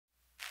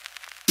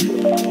Hi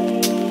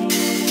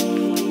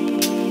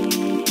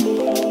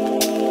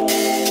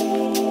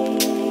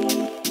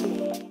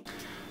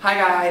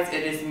guys,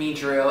 it is me,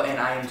 Drew, and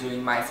I am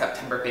doing my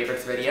September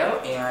favorites video,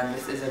 and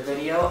this is a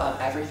video of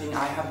everything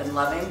I have been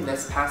loving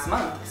this past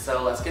month,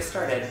 so let's get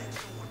started.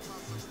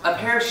 A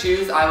pair of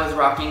shoes I was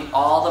rocking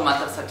all the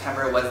month of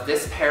September was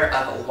this pair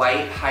of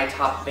white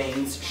high-top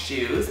Bangs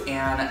shoes,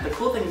 and the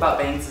cool thing about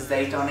Bangs is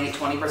they donate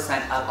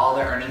 20% of all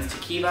their earnings to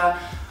Kiva,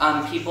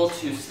 people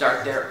to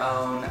start their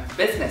own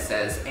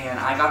businesses, and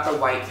I got the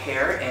white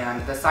pair,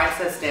 and the sign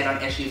says stand on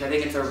issues. I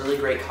think it's a really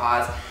great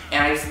cause,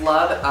 and I just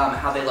love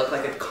how they look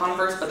like a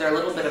Converse, but they're a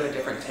little bit of a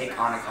different take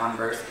on a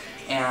Converse,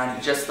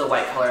 and just the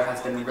white color has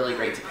been really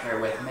great to pair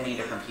with many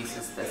different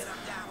pieces this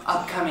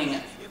upcoming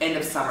end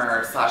of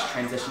summer /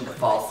 transition to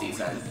fall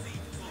season.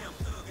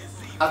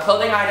 A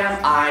clothing item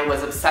I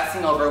was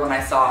obsessing over when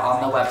I saw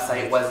on the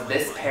website was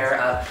this pair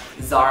of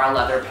Zara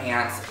leather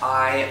pants.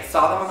 I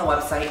saw them on the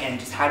website and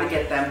just had to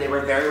get them. They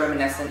were very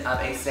reminiscent of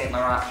a Saint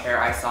Laurent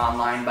pair I saw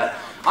online, but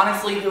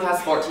honestly, who has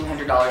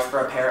 $1,400 for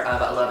a pair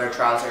of leather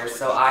trousers?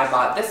 So I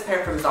bought this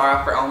pair from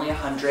Zara for only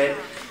 $100,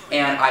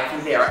 and I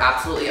think they are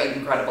absolutely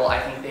incredible. I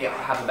think they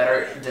have a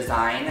better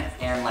design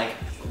and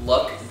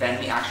look than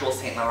the actual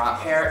Saint Laurent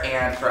pair,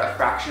 and for a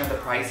fraction of the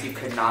price you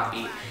could not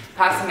be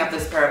passing up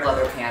this pair of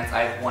leather pants.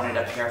 I've wanted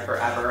a pair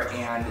forever,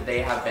 and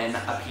they have been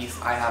a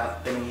piece I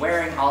have been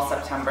wearing all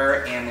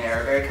September, and they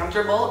are very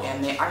comfortable,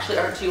 and they actually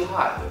aren't too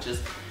hot, which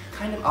is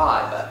kind of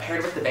odd, but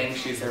paired with the Bang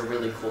shoes they're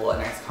really cool, a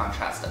nice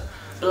contrast of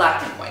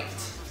black and white.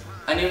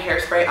 A new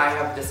hairspray I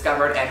have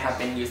discovered and have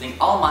been using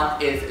all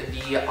month is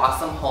the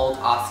Awesome Hold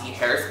Aussie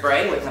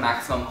hairspray with the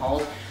maximum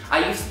hold.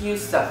 I used to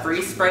use the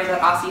free spray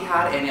that Aussie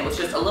had, and it was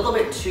just a little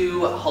bit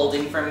too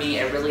holding for me.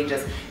 It really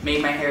just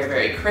made my hair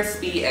very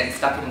crispy and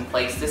stuck it in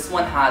place. This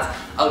one has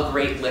a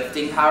great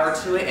lifting power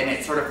to it, and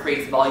it sort of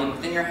creates volume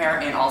within your hair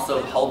and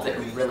also holds it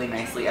really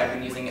nicely. I've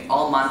been using it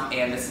all month,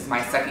 and this is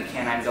my second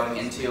can I'm going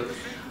into.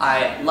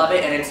 I love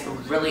it, and it's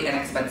really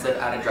inexpensive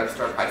at a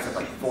drugstore price of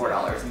like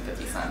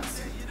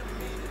 $4.50.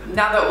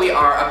 Now that we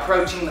are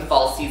approaching the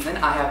fall season,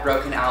 I have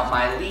broken out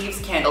my Leaves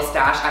candle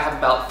stash. I have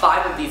about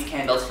 5 of these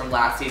candles from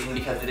last season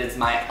because it is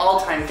my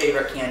all-time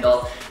favorite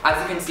candle.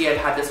 As you can see, I've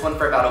had this one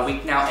for about a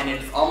week now, and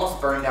it's almost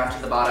burned down to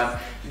the bottom.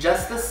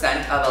 Just the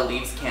scent of a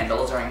Leaves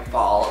candle during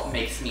fall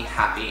makes me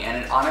happy,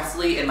 and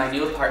honestly, in my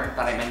new apartment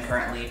that I'm in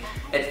currently,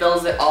 it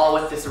fills it all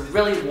with this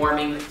really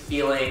warming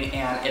feeling,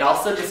 and it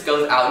also just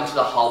goes out into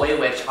the hallway,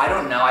 which I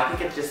don't know, I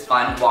think it's just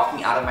fun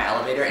walking out of my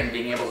elevator and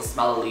being able to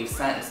smell the Leaves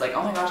scent. It's like,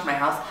 oh my gosh, my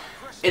house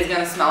is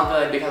gonna smell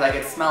good because I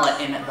could smell it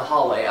in the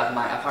hallway of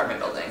my apartment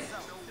building.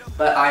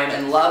 But I am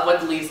in love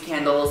with Leaves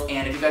candles,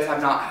 and if you guys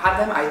have not had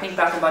them, I think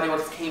Bath & Body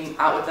Works came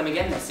out with them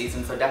again this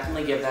season, so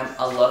definitely give them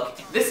a look.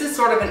 This is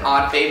sort of an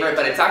odd favorite,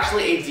 but it's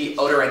actually a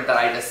deodorant that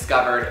I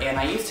discovered, and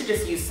I used to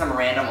just use some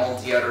random old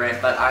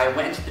deodorant, but I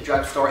went into the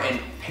drugstore and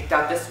picked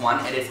out this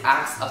one. It is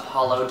Axe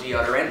Apollo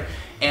deodorant,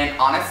 and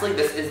honestly,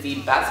 this is the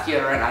best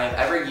deodorant I have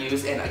ever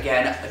used, and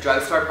again, a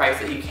drugstore price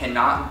that you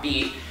cannot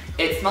beat.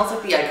 It smells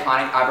like the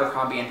iconic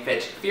Abercrombie &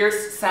 Fitch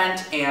Fierce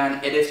scent,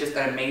 and it is just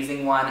an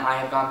amazing one. I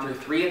have gone through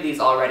 3 of these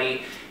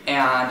already,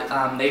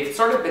 and they've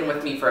sort of been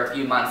with me for a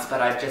few months,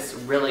 but I've just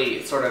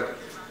really sort of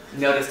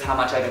noticed how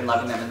much I've been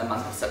loving them in the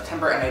month of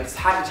September, and I just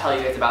had to tell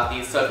you guys about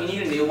these. So if you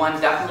need a new one,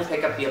 definitely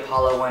pick up the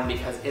Apollo one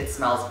because it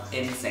smells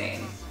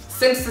insane.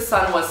 Since the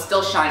sun was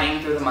still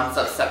shining through the months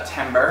of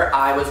September,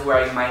 I was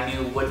wearing my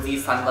new Woodsy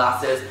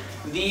sunglasses.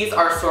 These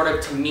are sort of,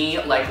 to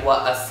me, like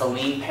what a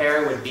Celine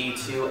pair would be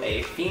to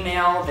a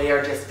female. They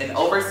are just an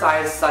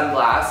oversized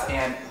sunglass,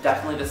 and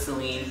definitely the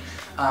Celine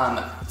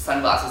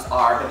sunglasses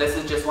are, but this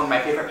is just one of my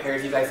favorite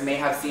pairs. You guys may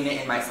have seen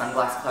it in my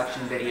sunglass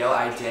collection video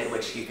I did,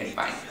 which you can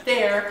find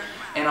there,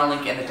 and I'll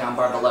link it in the down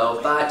bar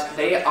below. But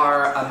they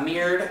are a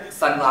mirrored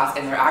sunglass,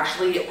 and they're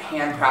actually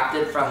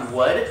handcrafted from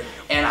wood,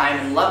 and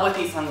I'm in love with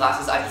these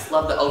sunglasses. I just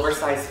love the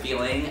oversized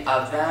feeling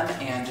of them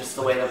and just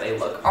the way that they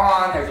look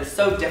on. They're just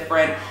so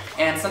different,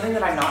 and something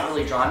that I'm not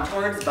really drawn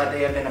towards, but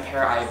they have been a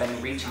pair I've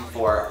been reaching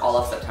for all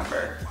of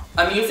September.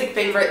 A music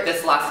favorite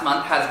this last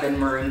month has been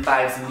Maroon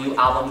 5's new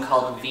album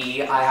called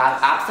V. I have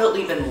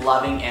absolutely been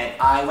loving it.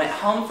 I went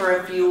home for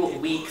a few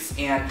weeks,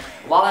 and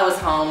while I was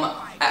home,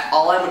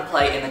 all I would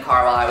play in the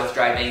car while I was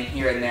driving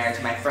here and there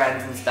to my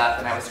friends and stuff,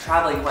 and I was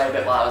traveling quite a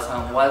bit while I was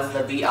home, was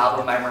the V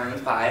album by Maroon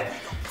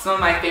 5. Some of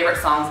my favorite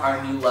songs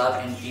are New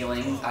Love and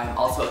Feelings. I'm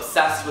also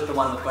obsessed with the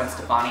one with Gwen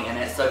Stefani in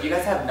it, so if you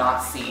guys have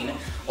not seen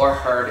or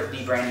heard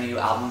the brand new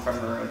album from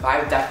Maroon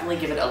 5, definitely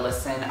give it a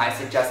listen. I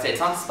suggest it.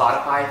 It's on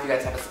Spotify if you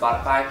guys have a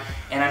Spotify,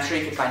 and I'm sure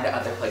you can find it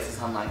other places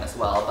online as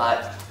well,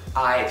 but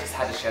I just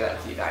had to share that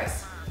with you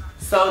guys.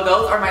 So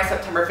those are my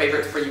September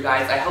favorites for you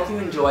guys. I hope you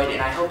enjoyed,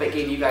 and I hope it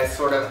gave you guys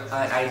sort of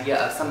an idea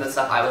of some of the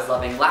stuff I was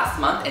loving last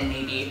month, and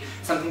maybe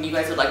something you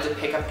guys would like to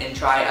pick up and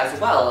try as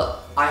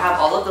well. I have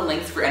all of the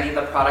links for any of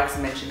the products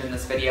mentioned in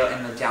this video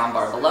in the down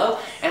bar below,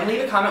 and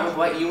leave a comment with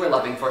what you were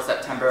loving for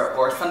September,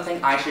 or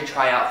something I should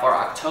try out for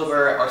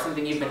October, or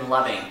something you've been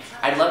loving.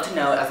 I'd love to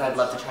know, as I'd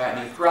love to try out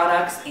new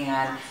products,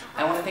 and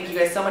I want to thank you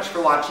guys so much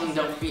for watching.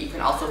 Don't forget you can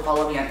also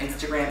follow me on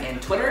Instagram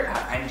and Twitter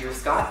at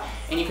Imdrewscott,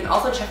 and you can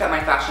also check out my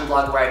fashion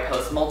blog where I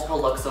post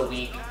multiple looks a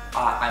week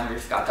at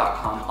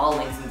Imdrewscott.com. All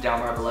links in the down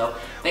bar below.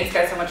 Thanks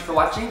guys so much for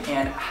watching,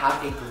 and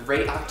have a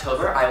great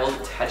October. I will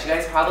catch you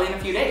guys probably in a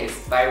few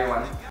days. Bye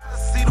everyone.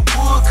 See the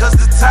wood cause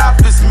the top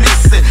is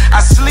missing. I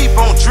sleep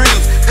on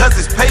dreams cause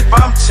it's paper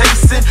I'm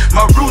chasing.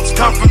 My roots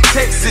come from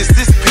Texas,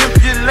 this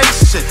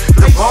pimpulation.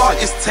 The bar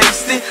is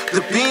tasting,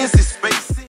 the beans is space.